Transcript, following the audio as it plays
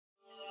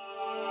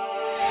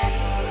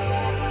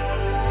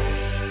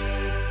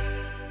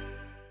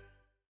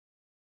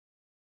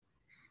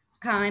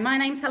Hi, my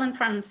name's Helen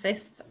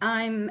Francis.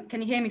 Can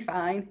you hear me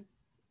fine?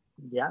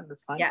 Yeah,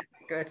 that's fine. Yeah,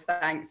 good,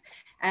 thanks.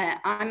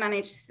 I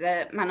manage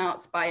the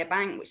ManARTS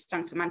Biobank, which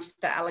stands for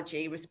Manchester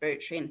Allergy,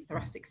 Respiratory and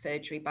Thoracic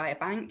Surgery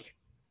Biobank.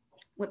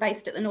 We're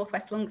based at the North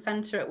West Lung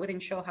Centre at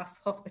Wythenshawe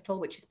Hospital,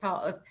 which is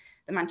part of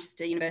the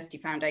Manchester University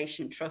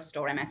Foundation Trust,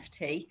 or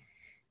MFT.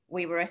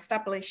 We were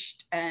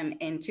established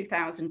in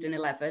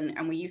 2011,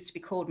 and we used to be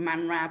called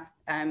ManRab,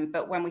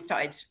 but when we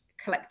started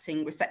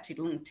collecting resected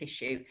lung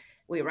tissue,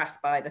 we were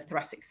asked by the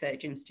thoracic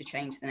surgeons to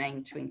change the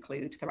name to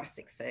include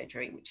thoracic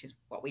surgery, which is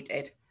what we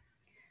did.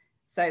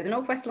 So the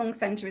North West Lung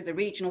Centre is a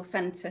regional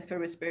centre for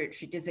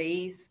respiratory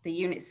disease. The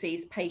unit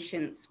sees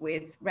patients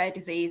with rare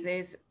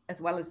diseases, as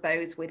well as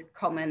those with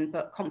common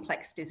but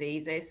complex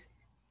diseases.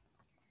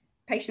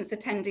 Patients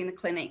attending the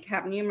clinic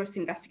have numerous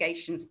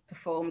investigations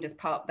performed as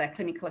part of their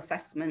clinical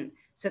assessment,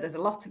 so there's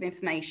a lot of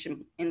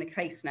information in the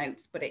case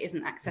notes, but it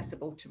isn't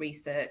accessible to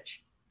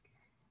research.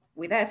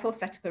 We therefore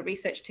set up a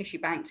research tissue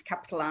bank to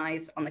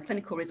capitalise on the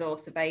clinical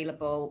resource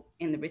available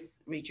in the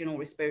Regional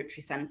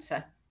Respiratory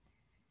Centre.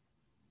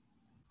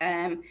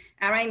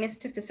 Our aim is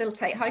to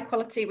facilitate high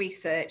quality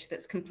research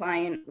that's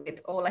compliant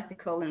with all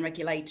ethical and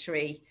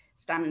regulatory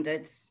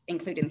standards,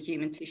 including the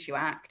Human Tissue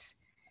Act.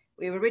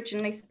 We were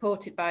originally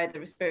supported by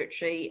the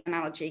Respiratory and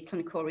Allergy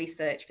Clinical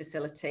Research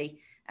Facility,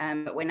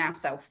 but we're now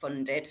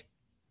self-funded.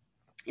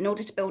 In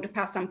order to build up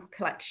our sample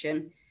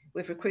collection,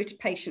 we've recruited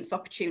patients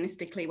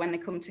opportunistically when they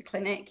come to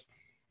clinic.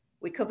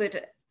 We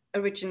covered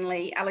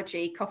originally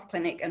allergy, cough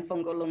clinic and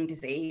fungal lung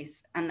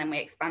disease, and then we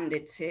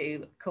expanded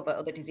to cover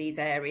other disease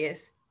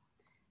areas.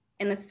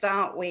 In the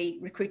start, we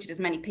recruited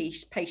as many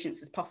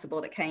patients as possible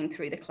that came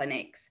through the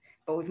clinics,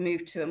 but we've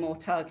moved to a more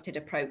targeted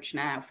approach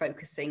now,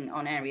 focusing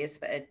on areas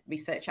that are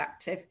research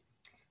active.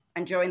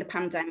 And during the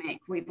pandemic,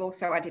 we've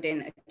also added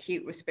in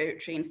acute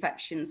respiratory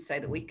infections so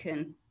that we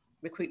can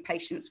recruit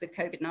patients with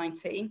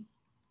COVID-19.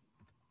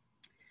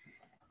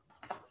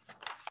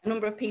 A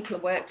number of people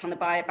have worked on the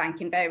biobank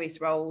in various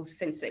roles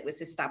since it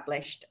was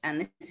established,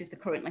 and this is the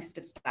current list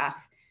of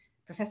staff.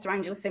 Professor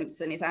Angela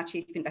Simpson is our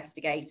chief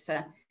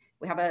investigator.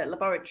 We have a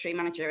laboratory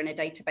manager and a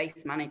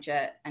database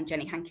manager, and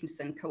Jenny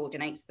Hankinson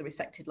coordinates the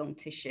resected lung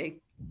tissue.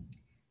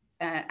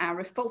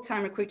 Our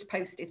full-time recruiter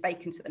post is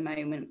vacant at the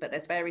moment, but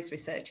there's various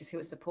researchers who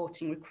are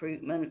supporting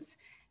recruitment,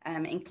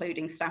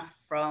 including staff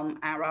from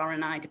our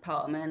R&I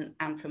department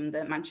and from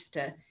the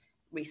Manchester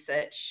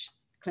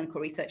Clinical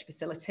Research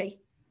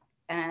Facility.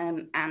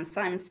 And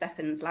Simon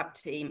Steffen's lab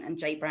team and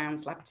Jay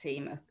Brown's lab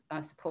team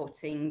are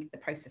supporting the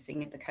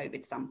processing of the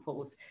COVID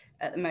samples.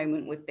 At the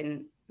moment, we've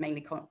been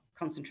mainly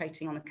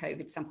concentrating on the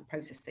COVID sample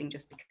processing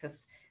just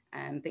because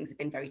things have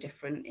been very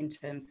different in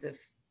terms of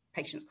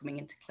patients coming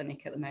into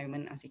clinic at the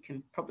moment, as you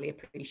can probably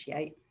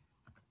appreciate.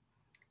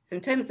 So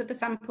in terms of the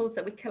samples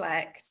that we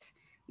collect,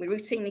 we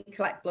routinely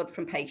collect blood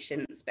from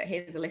patients, but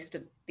here's a list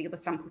of the other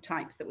sample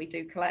types that we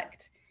do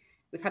collect.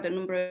 We've had a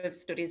number of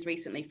studies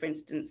recently, for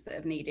instance, that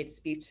have needed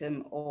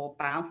sputum or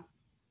bowel.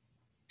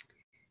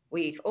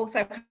 We've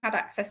also had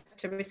access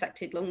to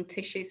resected lung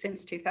tissue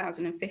since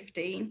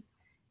 2015.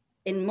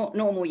 In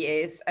normal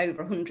years,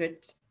 over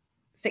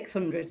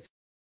 600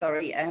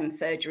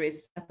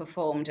 surgeries are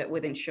performed at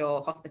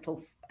Wythenshawe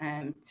Hospital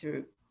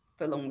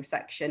for lung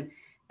resection,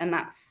 and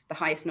that's the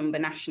highest number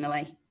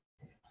nationally.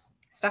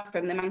 Staff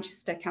from the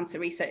Manchester Cancer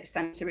Research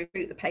Centre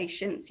recruit the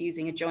patients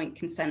using a joint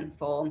consent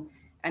form,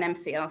 and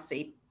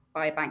MCRC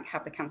Biobank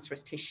have the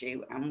cancerous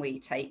tissue and we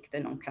take the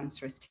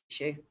non-cancerous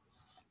tissue.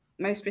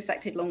 Most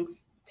resected lung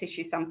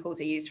tissue samples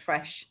are used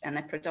fresh, and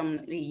they're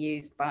predominantly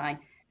used by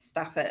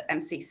staff at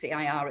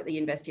MCCIR at the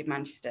University of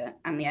Manchester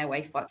and the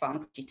airway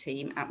pharmacology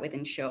team at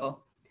Wythenshawe.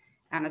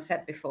 And as I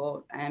said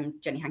before,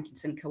 Jenny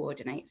Hankinson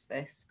coordinates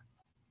this.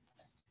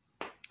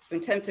 So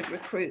in terms of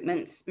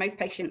recruitment, most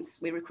patients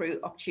we recruit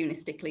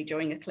opportunistically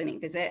during a clinic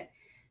visit.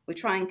 We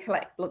try and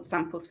collect blood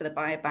samples for the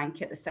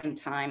biobank at the same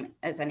time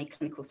as any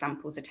clinical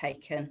samples are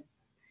taken.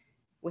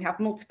 We have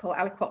multiple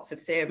aliquots of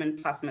serum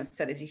and plasma,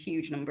 so there's a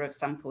huge number of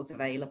samples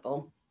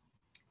available.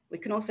 We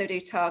can also do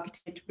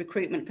targeted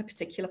recruitment for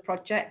particular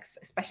projects,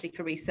 especially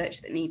for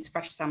research that needs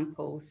fresh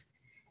samples.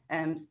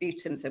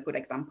 Sputum's a good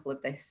example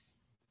of this.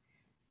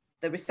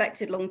 The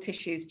resected lung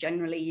tissue is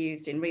generally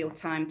used in real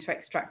time to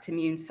extract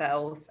immune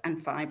cells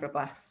and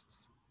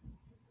fibroblasts.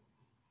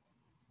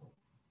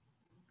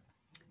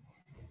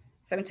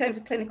 So in terms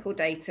of clinical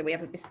data, we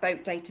have a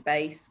bespoke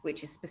database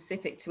which is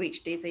specific to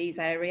each disease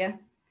area,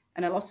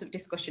 and a lot of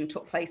discussion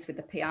took place with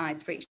the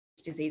PIs for each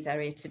disease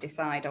area to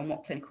decide on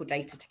what clinical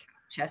data to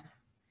capture.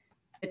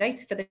 The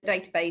data for the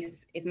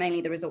database is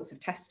mainly the results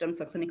of tests done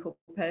for clinical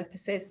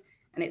purposes,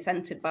 and it's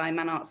entered by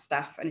ManARTS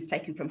staff and is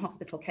taken from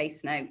hospital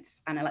case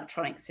notes and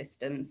electronic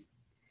systems.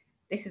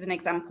 This is an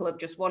example of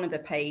just one of the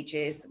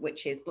pages,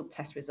 which is blood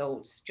test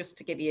results, just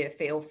to give you a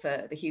feel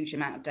for the huge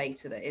amount of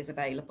data that is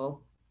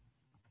available.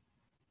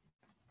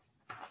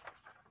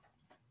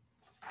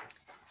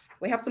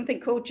 We have something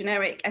called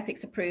generic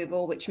ethics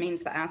approval, which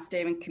means that our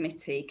steering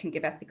committee can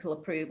give ethical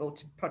approval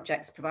to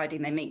projects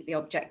providing they meet the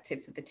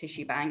objectives of the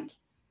tissue bank.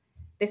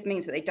 This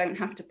means that they don't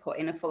have to put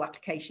in a full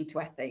application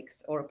to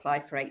ethics or apply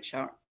for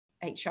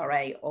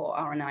HRA or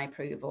RNI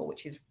approval,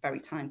 which is very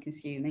time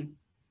consuming.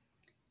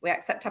 We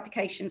accept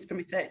applications from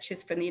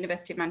researchers from the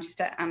University of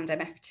Manchester and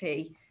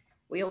MFT.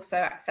 We also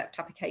accept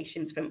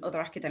applications from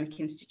other academic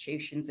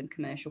institutions and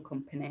commercial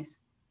companies.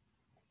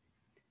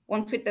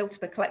 Once we'd built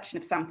up a collection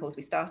of samples,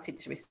 we started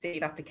to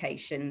receive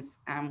applications,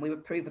 and we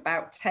approve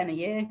about 10 a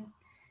year.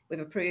 We've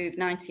approved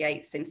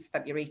 98 since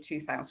February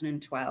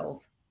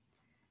 2012.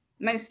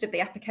 Most of the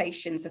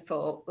applications are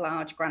for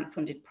large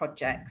grant-funded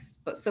projects,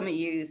 but some are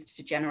used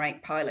to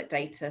generate pilot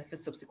data for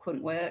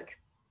subsequent work.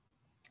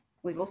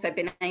 We've also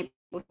been able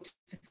to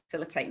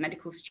facilitate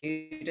medical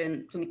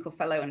student, clinical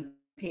fellow and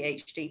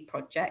PhD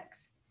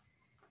projects.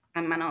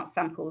 And ManARTS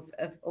samples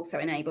have also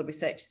enabled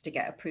researchers to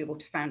get approval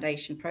to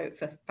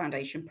for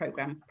foundation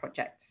programme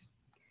projects.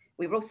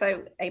 We were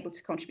also able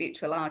to contribute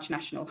to a large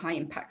national high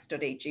impact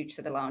study due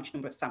to the large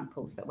number of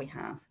samples that we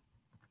have.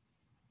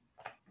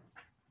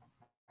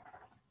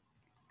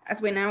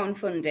 As we're now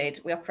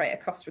unfunded, we operate a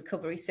cost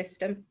recovery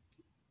system.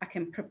 I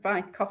can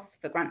provide costs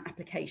for grant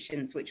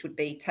applications, which would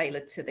be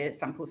tailored to the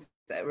samples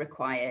that are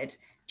required.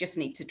 Just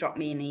need to drop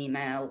me an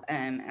email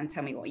and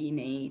tell me what you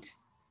need.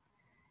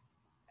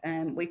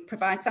 We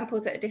provide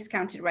samples at a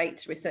discounted rate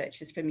to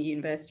researchers from the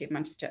University of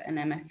Manchester and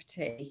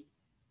MFT.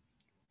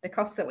 The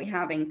costs that we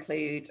have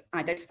include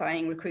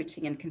identifying,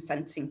 recruiting and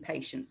consenting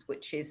patients,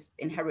 which is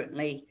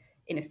inherently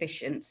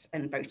inefficient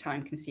and very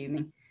time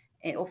consuming.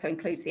 It also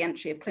includes the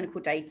entry of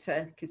clinical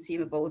data,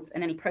 consumables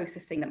and any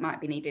processing that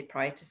might be needed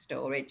prior to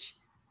storage.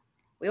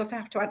 We also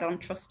have to add on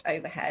trust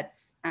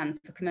overheads, and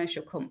for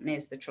commercial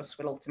companies, the trust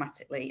will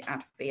automatically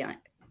add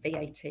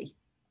VAT.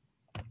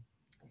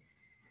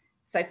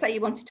 So say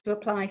you wanted to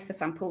apply for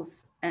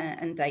samples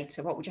and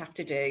data, what would you have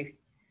to do?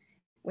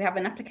 We have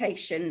an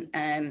application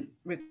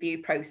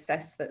review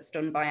process that's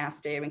done by our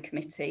steering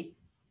committee.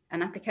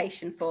 An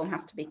application form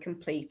has to be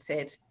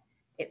completed.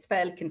 It's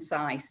fairly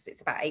concise,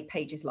 it's about 8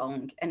 pages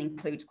long and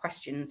includes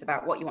questions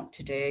about what you want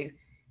to do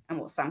and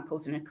what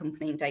samples and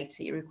accompanying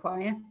data you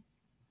require.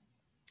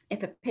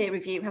 If a peer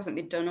review hasn't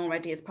been done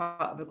already as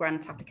part of a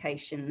grant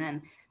application,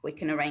 then we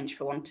can arrange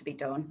for one to be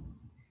done.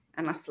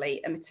 And lastly,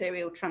 a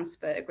material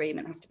transfer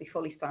agreement has to be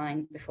fully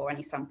signed before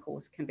any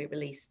samples can be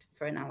released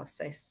for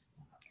analysis.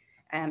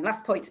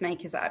 Last point to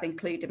make is that I've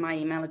included my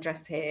email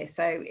address here.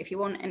 So if you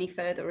want any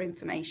further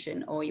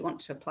information or you want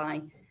to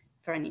apply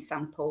for any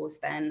samples,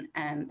 then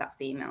that's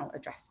the email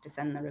address to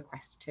send the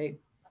request to.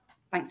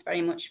 Thanks very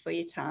much for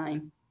your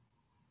time.